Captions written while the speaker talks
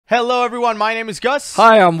Hello, everyone. My name is Gus.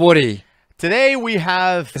 Hi, I'm Woody. Today we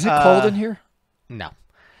have. Is it cold in here? No.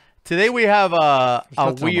 Today we have a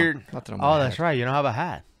weird. Nothing on Oh, my that's head. right. You don't have a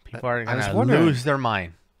hat. People are I was gonna wondering. lose their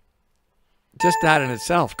mind. Just that in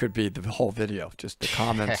itself could be the whole video. Just the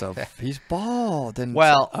comments of he's bald. And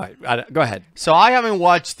Well, all right, go ahead. So I haven't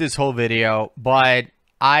watched this whole video, but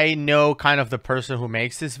I know kind of the person who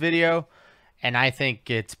makes this video, and I think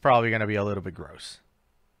it's probably gonna be a little bit gross.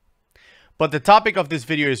 But the topic of this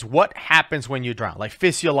video is what happens when you drown, like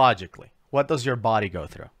physiologically. What does your body go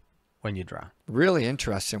through when you drown? Really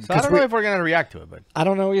interesting. So I don't know if we're gonna react to it, but I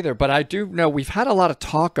don't know either, but I do know we've had a lot of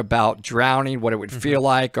talk about drowning, what it would feel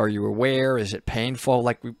like. Are you aware? Is it painful?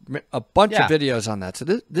 Like a bunch of videos on that.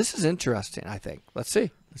 So this is interesting, I think. Let's see.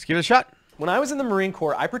 Let's give it a shot. When I was in the Marine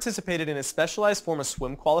Corps, I participated in a specialized form of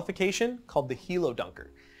swim qualification called the Helo Dunker.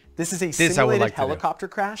 This is a simulated helicopter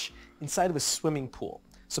crash inside of a swimming pool.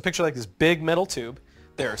 So picture like this big metal tube.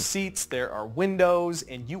 There are seats, there are windows,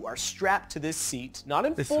 and you are strapped to this seat, not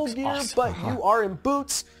in full gear, but you are in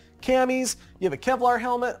boots, camis, you have a Kevlar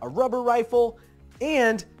helmet, a rubber rifle,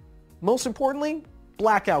 and most importantly,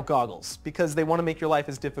 blackout goggles, because they want to make your life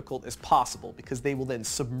as difficult as possible, because they will then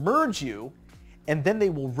submerge you, and then they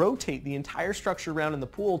will rotate the entire structure around in the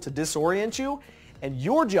pool to disorient you, and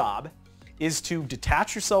your job is to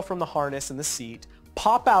detach yourself from the harness and the seat,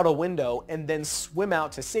 pop out a window, and then swim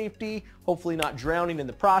out to safety, hopefully not drowning in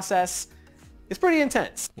the process. It's pretty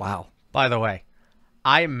intense. Wow. By the way,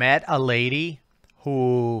 I met a lady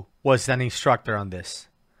who was an instructor on this.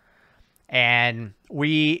 And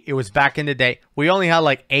it was back in the day. We only had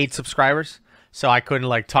like 8 subscribers, so I couldn't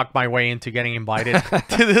like talk my way into getting invited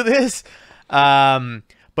to do this.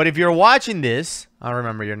 But if you're watching this, I don't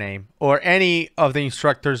remember your name, or any of the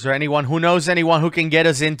instructors or anyone who knows anyone who can get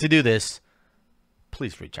us in to do this,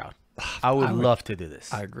 please reach out. I would love to do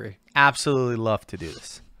this. I agree. Absolutely love to do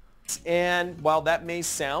this. And while that may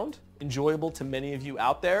sound enjoyable to many of you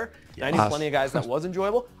out there, and I knew plenty of guys that was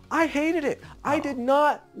enjoyable, I hated it. I did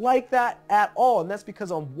not like that at all. And that's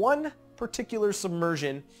because on one particular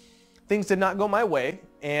submersion, things did not go my way,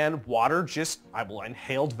 and water I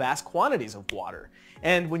inhaled vast quantities of water.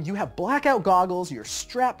 And when you have blackout goggles, you're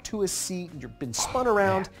strapped to a seat, you've been spun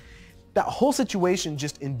around, that whole situation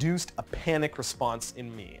just induced a panic response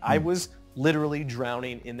in me. I was literally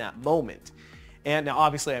drowning in that moment. And now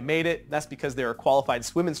obviously I made it. That's because there are qualified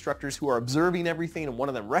swim instructors who are observing everything, and one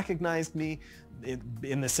of them recognized me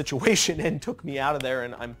in the situation and took me out of there,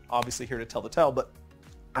 and I'm obviously here to tell the tale. But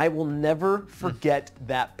I will never forget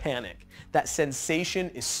that panic. That sensation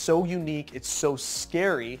is so unique, it's so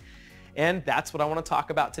scary, and that's what I want to talk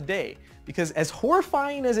about today. Because as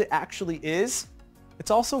horrifying as it actually is, it's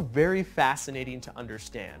also very fascinating to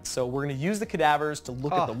understand. So we're going to use the cadavers to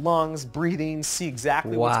look at the lungs, breathing, see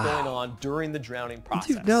exactly what's going on during the drowning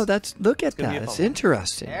process. No, look at that. It's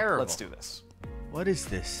interesting. Terrible. Let's do this. What is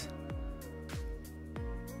this?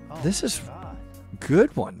 This is a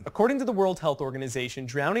good one. According to the World Health Organization,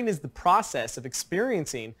 drowning is the process of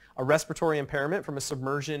experiencing a respiratory impairment from a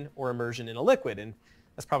submersion or immersion in a liquid. And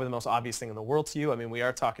that's probably the most obvious thing in the world to you. I mean, we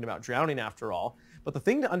are talking about drowning after all. But the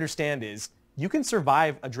thing to understand is you can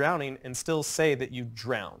survive a drowning and still say that you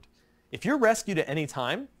drowned. If you're rescued at any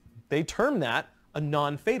time, they term that a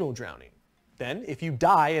non-fatal drowning. Then if you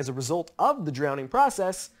die as a result of the drowning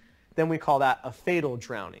process, then we call that a fatal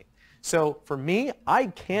drowning. So for me, I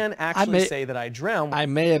can actually say that I drowned. I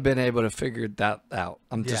may have been able to figure that out.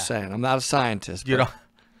 I'm just saying. I'm not a scientist. You know,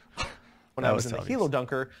 when I was in the Helo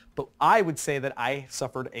Dunker, but I would say that I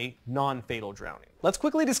suffered a non-fatal drowning. Let's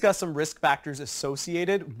quickly discuss some risk factors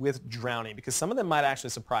associated with drowning, because some of them might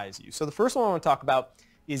actually surprise you. So the first one I want to talk about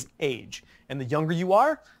is age. And the younger you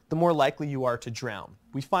are, the more likely you are to drown.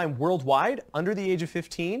 We find worldwide, under the age of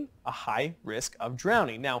 15, a high risk of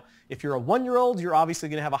drowning. Now, if you're a 1-year-old, you're obviously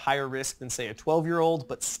going to have a higher risk than, say, a 12-year-old,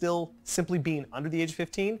 but still, simply being under the age of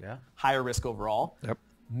 15, higher risk overall. Yep.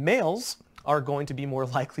 Males are going to be more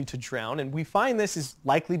likely to drown, and we find this is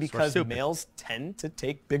likely because males tend to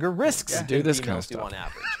take bigger risks than females do on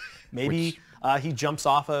average. Maybe he jumps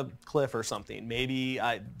off a cliff or something. Maybe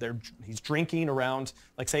he's drinking around,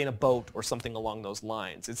 like say in a boat or something along those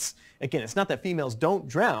lines. It's not that females don't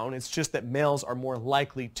drown. It's just that males are more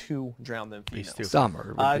likely to drown than females.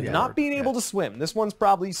 Not being able to swim. This one's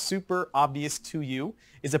probably super obvious to you.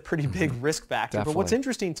 Is a pretty big risk factor. Definitely. But what's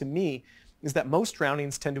interesting to me is that most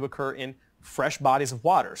drownings tend to occur in fresh bodies of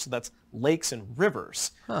water. So that's lakes and rivers.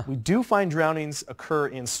 We do find drownings occur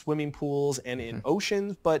in swimming pools and in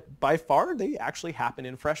oceans, but by far they actually happen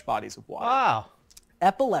in fresh bodies of water. wow.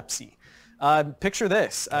 Epilepsy. Picture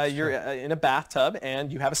this. You're in a bathtub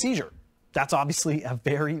and you have a seizure. That's obviously a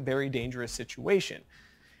very, very dangerous situation.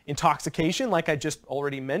 Intoxication, like I just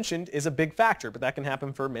already mentioned, is a big factor, but that can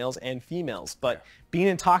happen for males and females. But being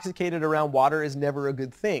intoxicated around water is never a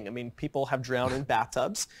good thing. I mean, people have drowned in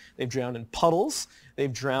bathtubs, they've drowned in puddles,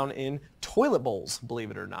 they've drowned in toilet bowls, believe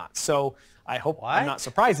it or not. So I hope I'm not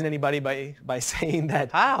surprising anybody by saying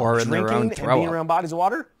that drinking and being around bodies of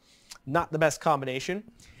water, not the best combination.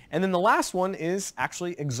 And then the last one is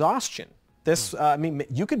actually exhaustion. This, I mean,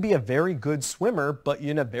 you could be a very good swimmer, but you're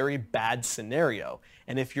in a very bad scenario.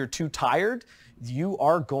 And if you're too tired, you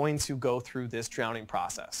are going to go through this drowning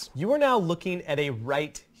process. You are now looking at a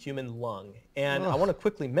right human lung. And I want to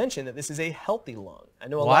quickly mention that this is a healthy lung. I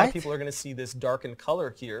know a lot of people are going to see this darkened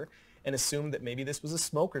color here and assume that maybe this was a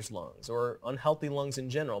smoker's lungs or unhealthy lungs in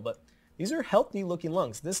general. But these are healthy looking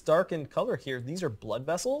lungs. This darkened color here, these are blood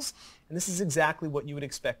vessels. And this is exactly what you would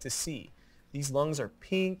expect to see. These lungs are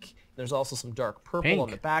pink. There's also some dark purple on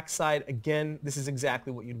the backside. Again, this is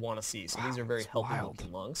exactly what you'd want to see. So these are very healthy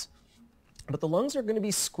looking lungs. But the lungs are going to be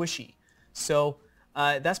squishy. So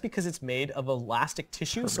that's because it's made of elastic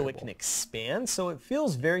tissue, so it can expand. So it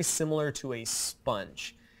feels very similar to a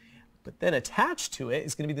sponge. But then attached to it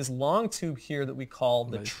is going to be this long tube here that we call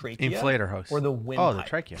the trachea. Inflator hose. Or the windpipe. Oh, the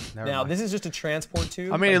trachea. Now, this is just a transport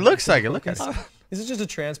tube. I mean, it looks like it. Look at it. This is just a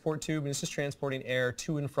transport tube, and it's just transporting air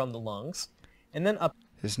to and from the lungs. And then up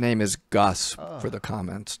His name is Gus for the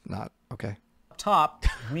comments, not okay. top,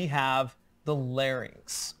 we have the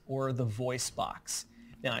larynx or the voice box.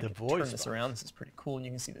 Now I can turn this around. This is pretty cool, and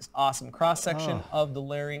you can see this awesome cross section of the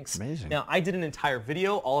larynx. Amazing. Now I did an entire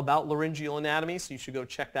video all about laryngeal anatomy, so you should go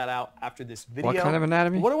check that out after this video. What kind of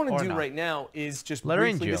anatomy? But what I want to do right now is just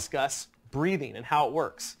briefly discuss breathing and how it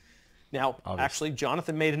works. Now, actually,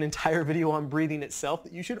 Jonathan made an entire video on breathing itself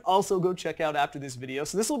that you should also go check out after this video.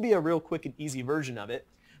 So this will be a real quick and easy version of it.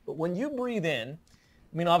 But when you breathe in,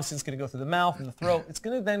 I mean, obviously it's going to go through the mouth and the throat. It's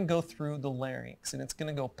going to then go through the larynx, and it's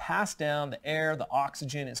going to go pass down the air, the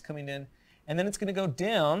oxygen is coming in, and then it's going to go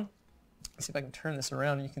down. Let's see if I can turn this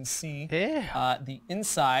around and you can see the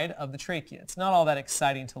inside of the trachea. It's not all that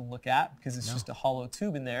exciting to look at because it's just a hollow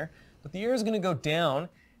tube in there, but the air is going to go down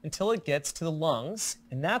until it gets to the lungs,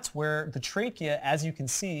 and that's where the trachea, as you can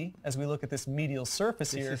see, as we look at this medial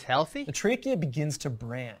surface here, is healthy. The trachea begins to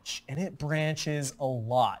branch, and it branches a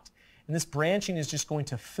lot. And this branching is just going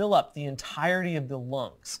to fill up the entirety of the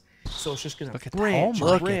lungs. So it's just going to branch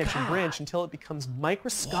and branch and branch until it becomes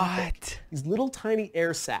microscopic. These little tiny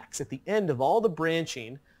air sacs at the end of all the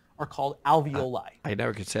branching are called alveoli. I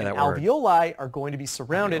never could say that word. Alveoli are going to be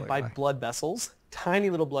surrounded by blood vessels, tiny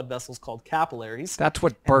little blood vessels called capillaries. That's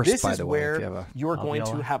what bursts, by the way. This is where you're going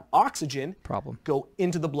to have oxygen go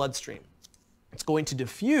into the bloodstream. It's going to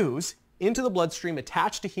diffuse into the bloodstream,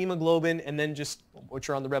 attach to hemoglobin, and then just, which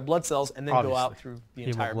are on the red blood cells, and then go out through the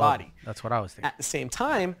entire body. That's what I was thinking. At the same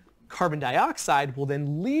time, carbon dioxide will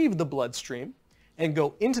then leave the bloodstream and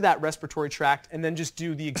go into that respiratory tract and then just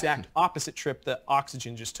do the exact opposite trip that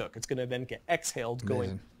oxygen just took. It's going to then get exhaled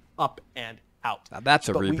going up and out. Now that's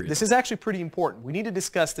a rebreather. This is actually pretty important. We need to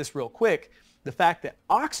discuss this real quick. The fact that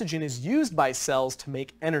oxygen is used by cells to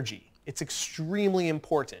make energy. It's extremely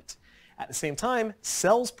important. At the same time,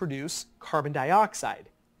 cells produce carbon dioxide.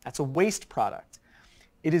 That's a waste product.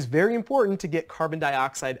 It is very important to get carbon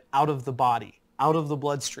dioxide out of the body, out of the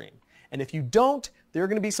bloodstream. And if you don't, there are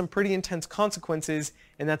going to be some pretty intense consequences,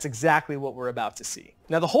 and that's exactly what we're about to see.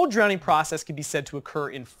 Now, the whole drowning process can be said to occur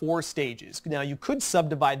in 4 stages. Now, you could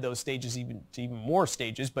subdivide those stages to even more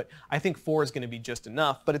stages, but I think 4 is going to be just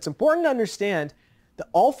enough. But it's important to understand that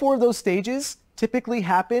all 4 of those stages typically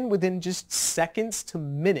happen within just seconds to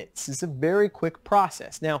minutes. It's a very quick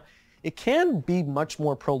process. Now, it can be much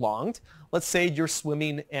more prolonged. Let's say you're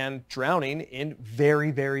swimming and drowning in very,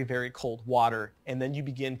 very, very cold water, and then you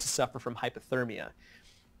begin to suffer from hypothermia.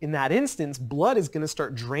 In that instance, blood is going to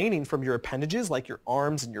start draining from your appendages, like your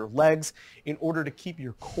arms and your legs, in order to keep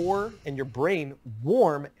your core and your brain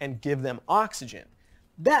warm and give them oxygen.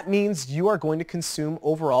 That means you are going to consume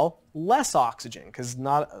overall less oxygen because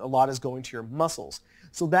not a lot is going to your muscles.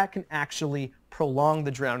 So that can actually prolong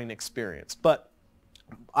the drowning experience. But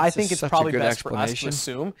I think it's probably best for us to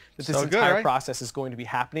assume that this entire process is going to be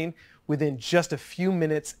happening within just a few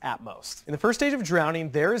minutes at most. In the first stage of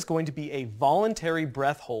drowning, there is going to be a voluntary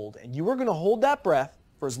breath hold, and you are going to hold that breath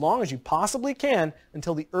for as long as you possibly can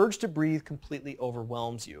until the urge to breathe completely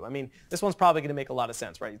overwhelms you. I mean, this one's probably going to make a lot of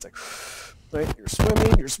sense, right? It's like, right,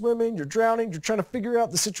 you're swimming, you're drowning, you're trying to figure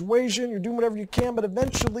out the situation, you're doing whatever you can, but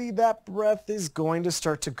eventually that breath is going to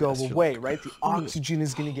start to go away, right? The oxygen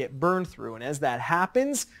is going to get burned through, and as that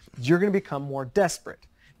happens, you're going to become more desperate.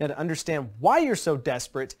 Now, to understand why you're so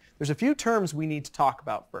desperate, there's a few terms we need to talk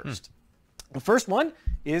about first. The first one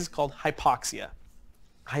is called hypoxia.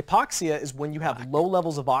 Hypoxia is when you have low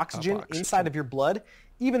levels of oxygen inside of your blood,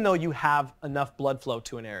 even though you have enough blood flow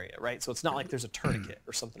to an area, right? So it's not like there's a tourniquet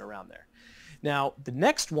or something around there. Now, the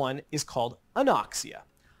next one is called anoxia.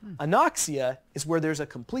 Anoxia is where there's a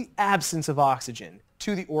complete absence of oxygen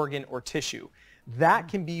to the organ or tissue. That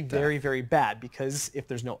can be very, very bad because if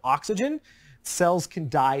there's no oxygen, cells can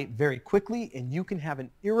die very quickly and you can have an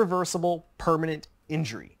irreversible permanent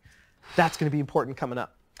injury. That's going to be important coming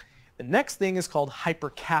up. The next thing is called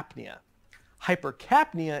hypercapnia.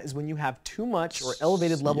 Hypercapnia is when you have too much or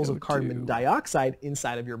elevated levels of carbon dioxide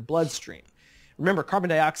inside of your bloodstream. Remember, carbon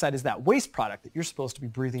dioxide is that waste product that you're supposed to be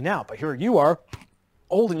breathing out, but here you are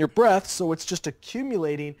holding your breath, so it's just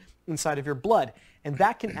accumulating inside of your blood. And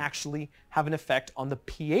that can actually have an effect on the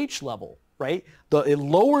pH level, right? It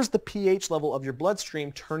lowers the pH level of your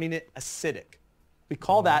bloodstream, turning it acidic. We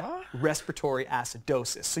call that respiratory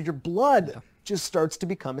acidosis. So your blood just starts to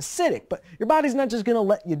become acidic, but your body's not just going to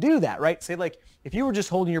let you do that, right? Say like if you were just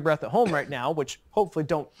holding your breath at home right now, which hopefully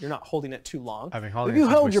you're not holding it too long. If you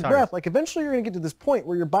held your breath, like eventually you're going to get to this point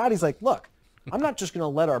where your body's like, look, I'm not just going to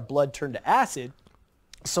let our blood turn to acid.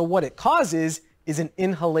 So what it causes is an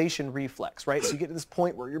inhalation reflex, right? So you get to this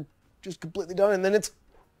point where you're just completely done and then it's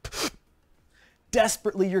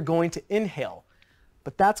desperately you're going to inhale.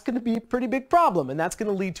 But that's going to be a pretty big problem, and that's going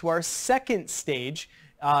to lead to our second stage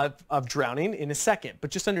of drowning in a second. But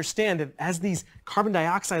just understand that as these carbon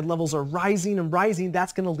dioxide levels are rising and rising,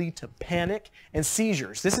 that's going to lead to panic and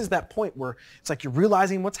seizures. This is that point where it's like you're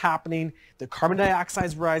realizing what's happening, the carbon dioxide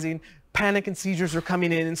is rising, panic and seizures are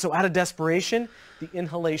coming in, and so out of desperation, the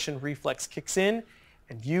inhalation reflex kicks in,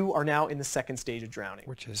 and you are now in the second stage of drowning.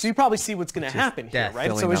 So you probably see what's going to happen here,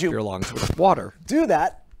 right? So as you your lungs with water. Do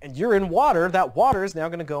that, and you're in water, that water is now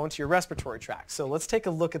going to go into your respiratory tract. So let's take a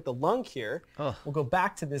look at the lung here. We'll go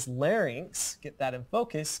back to this larynx, get that in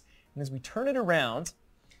focus, and as we turn it around,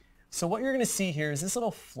 so what you're going to see here is this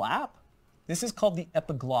little flap. This is called the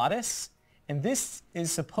epiglottis, and this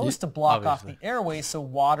is supposed to block off the airway so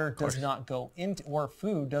water does not go into, or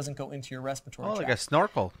food doesn't go into your respiratory tract. Like a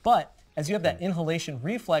snorkel. But as you have that inhalation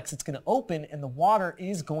reflex, it's going to open, and the water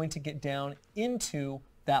is going to get down into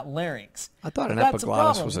that larynx. I thought an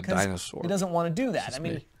epiglottis was a dinosaur. It doesn't want to do that. I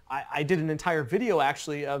mean, I did an entire video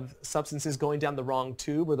actually of substances going down the wrong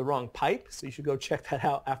tube or the wrong pipe, so you should go check that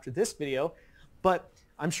out after this video. But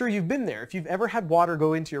I'm sure you've been there. If you've ever had water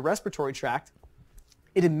go into your respiratory tract,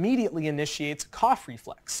 it immediately initiates a cough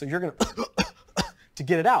reflex. So you're going to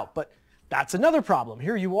get it out. But that's another problem.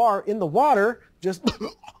 Here you are in the water, just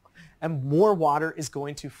and more water is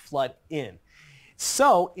going to flood in.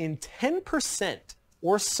 So in 10%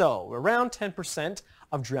 or so, around 10%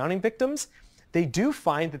 of drowning victims, they do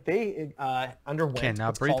find that they underwent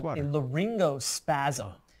what's called a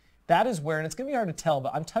laryngospasm. That is where, and it's going to be hard to tell,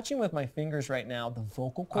 but I'm touching with my fingers right now the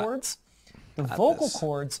vocal cords. The vocal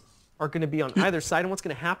cords are going to be on either side, and what's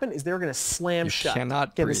going to happen is they're going to slam shut.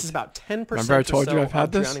 Again, this is about 10% or so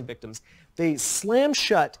of drowning victims. They slam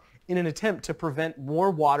shut in an attempt to prevent more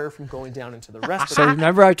water from going down into the respiratory. So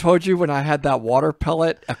remember I told you when I had that water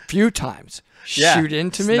pellet a few times shoot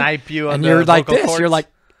into me? Snipe you on and the you're like this. cords. You're like,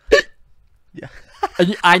 yeah.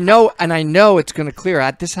 And I know it's going to clear.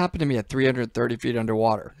 This happened to me at 330 feet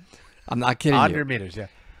underwater. I'm not kidding 100 meters, yeah.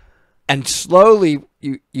 And slowly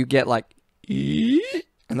you get like,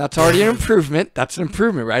 and that's already an improvement. That's an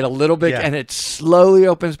improvement, right? A little bit, and it slowly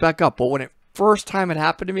opens back up. But when first time it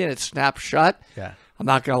happened to me and it snapped shut, I'm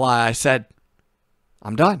not going to lie, I said,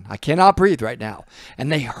 I'm done. I cannot breathe right now.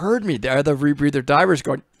 And they heard me. They're the rebreather divers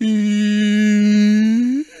going,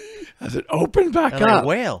 as it opened back up.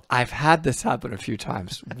 Whale. I've had this happen a few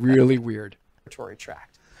times. Really weird. Respiratory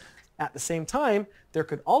tract. At the same time, there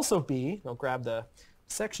could also be, I'll grab the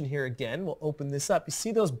section here again. We'll open this up. You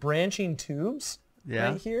see those branching tubes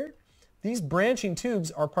right here? These branching tubes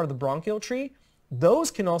are part of the bronchial tree. Those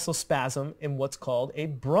can also spasm in what's called a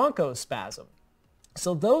bronchospasm.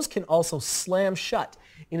 So those can also slam shut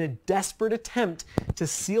in a desperate attempt to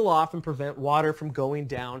seal off and prevent water from going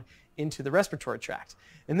down into the respiratory tract.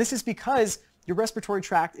 And this is because your respiratory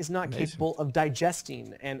tract is not capable of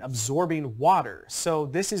digesting and absorbing water. So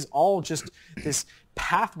this is all just, this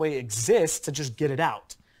pathway exists to just get it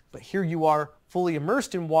out. But here you are fully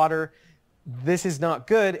immersed in water. This is not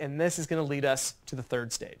good, and this is going to lead us to the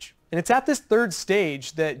third stage. And it's at this third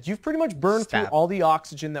stage that you've pretty much burned through all the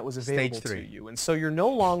oxygen that was available to you. And so you're no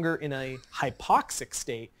longer in a hypoxic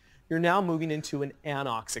state. You're now moving into an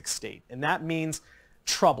anoxic state. And that means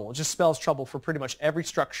trouble. It just spells trouble for pretty much every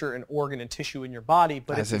structure and organ and tissue in your body.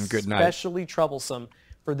 But it's especially troublesome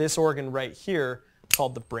for this organ right here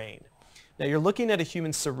called the brain. Now you're looking at a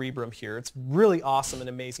human cerebrum here. It's really awesome and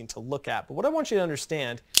amazing to look at. But what I want you to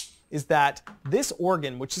understand is that this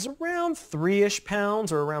organ, which is around 3-ish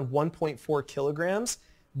pounds or around 1.4 kilograms,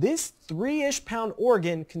 this 3-ish pound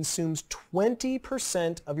organ consumes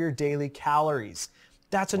 20% of your daily calories.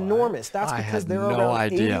 That's enormous. That's because there are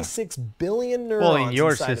around 86 billion neurons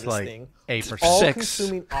inside of this thing, 8%. all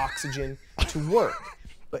consuming oxygen to work.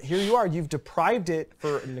 But here you are. You've deprived it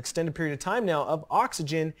for an extended period of time now of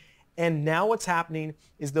oxygen, and now what's happening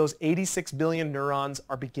is those 86 billion neurons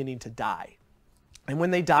are beginning to die. And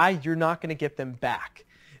when they die, you're not going to get them back.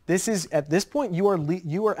 This is, at this point, you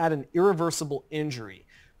are at an irreversible injury.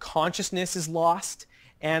 Consciousness is lost,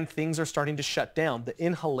 and things are starting to shut down. The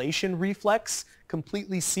inhalation reflex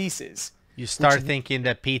completely ceases. You start thinking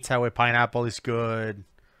that pizza with pineapple is good.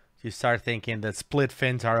 You start thinking that split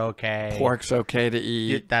fins are okay. Pork's okay to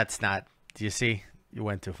eat. That's not. Do you see? You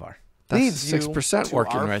went too far. That's 6%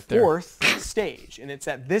 working right there. Fourth stage, and it's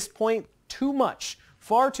at this point too much.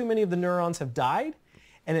 Far too many of the neurons have died,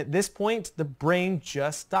 and at this point, the brain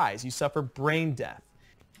just dies. You suffer brain death.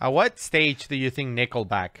 At what stage do you think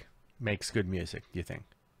Nickelback makes good music, do you think?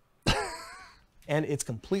 And it's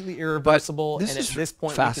completely irreversible, and at this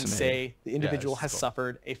point we can say the individual has cool.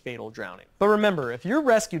 suffered a fatal drowning. But remember, if you're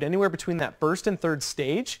rescued anywhere between that first and third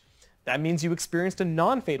stage, that means you experienced a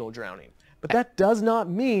non-fatal drowning. But that does not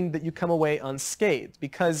mean that you come away unscathed,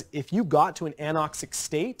 because if you got to an anoxic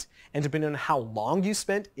state, and depending on how long you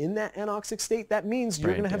spent in that anoxic state, that means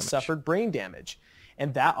you're going to have suffered brain damage.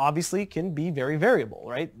 And that obviously can be very variable,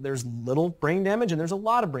 right? There's little brain damage and there's a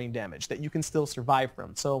lot of brain damage that you can still survive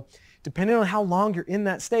from. So depending on how long you're in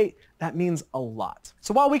that state, that means a lot.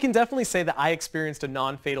 So while we can definitely say that I experienced a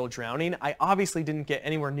non-fatal drowning, I obviously didn't get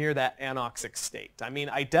anywhere near that anoxic state. I mean,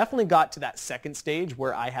 I definitely got to that second stage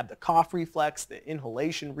where I had the cough reflex, the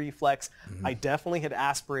inhalation reflex. I definitely had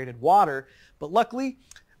aspirated water, but luckily,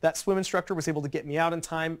 that swim instructor was able to get me out in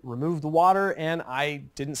time, remove the water, and I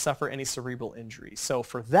didn't suffer any cerebral injury. So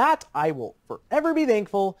for that, I will forever be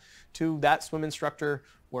thankful to that swim instructor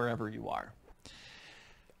wherever you are.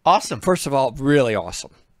 Awesome. First of all, really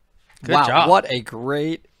awesome. Good job. What a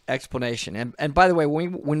great explanation. And by the way,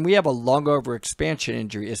 when we have a lung overexpansion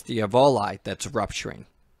injury, it's the alveoli that's rupturing.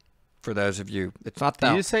 For those of you, it's not that.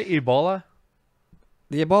 Did you say Ebola?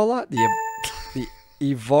 The Ebola? The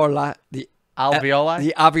Ebola, the alveoli?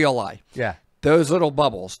 The alveoli. Yeah. Those little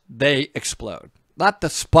bubbles, they explode. Not the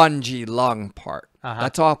spongy lung part.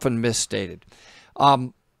 That's often misstated.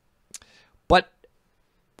 But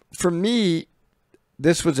for me,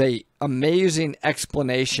 this was a amazing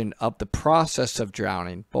explanation of the process of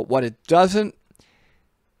drowning. But what it doesn't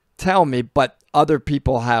tell me, but other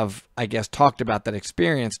people have, I guess, talked about that,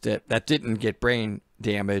 experienced it, that didn't get brain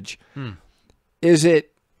damage, is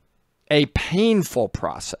it a painful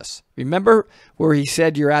process? Remember where he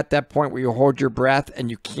said you're at that point where you hold your breath and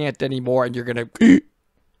you can't anymore and you're going to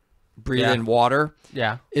breathe in water?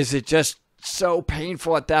 Yeah. Is it just so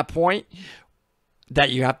painful at that point that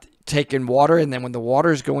you have to take in water, and then when the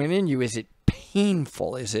water is going in you, is it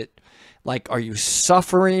painful? Is it like, are you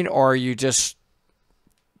suffering, or are you just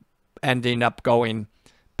ending up going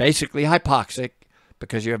basically hypoxic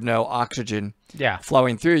because you have no oxygen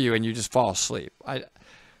flowing through you and you just fall asleep?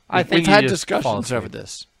 I think we've had discussions over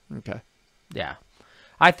this. Okay. Yeah.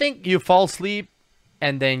 I think you fall asleep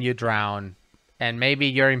and then you drown, and maybe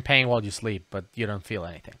you're in pain while you sleep, but you don't feel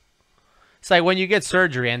anything. It's like when you get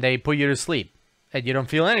surgery and they put you to sleep and you don't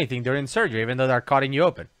feel anything during surgery, even though they're cutting you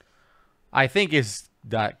open. I think it's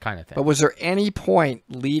that kind of thing. But was there any point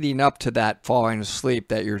leading up to that falling asleep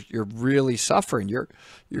that you're really suffering? You're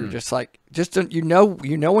just like, you know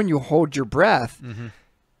when you hold your breath,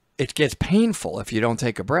 it gets painful if you don't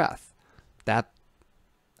take a breath. That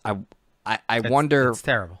I wonder. It's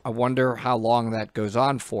terrible. I wonder how long that goes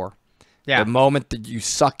on for. Yeah. The moment that you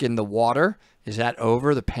suck in the water, is that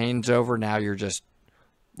over? The pain's over. Now you're just,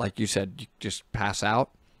 like you said, you just pass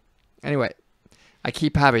out. Anyway, I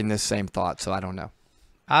keep having this same thought, so I don't know.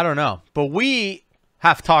 I don't know. But we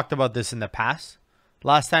have talked about this in the past.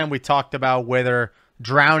 Last time we talked about whether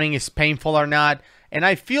drowning is painful or not, and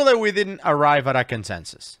I feel that we didn't arrive at a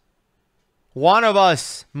consensus. One of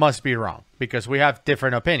us must be wrong because we have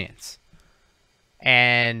different opinions.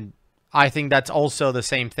 And I think that's also the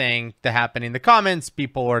same thing that happened in the comments.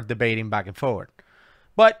 People were debating back and forward.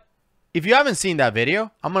 But if you haven't seen that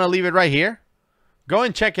video, I'm going to leave it right here. Go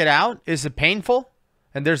and check it out. Is it painful?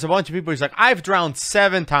 And there's a bunch of people who's like, I've drowned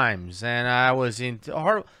 7 times and I was in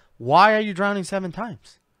horrible. Why are you drowning 7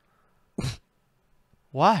 times?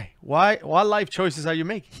 Why? What life choices are you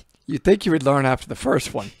making? You think you would learn after the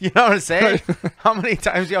first one. You know what I'm saying? How many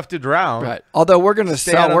times you have to drown? Right. Although we're going to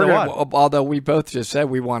sell, water. although we both just said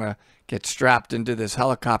we want to get strapped into this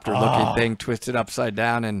helicopter-looking thing, twisted upside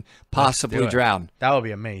down, and possibly drown. That would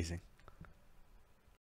be amazing.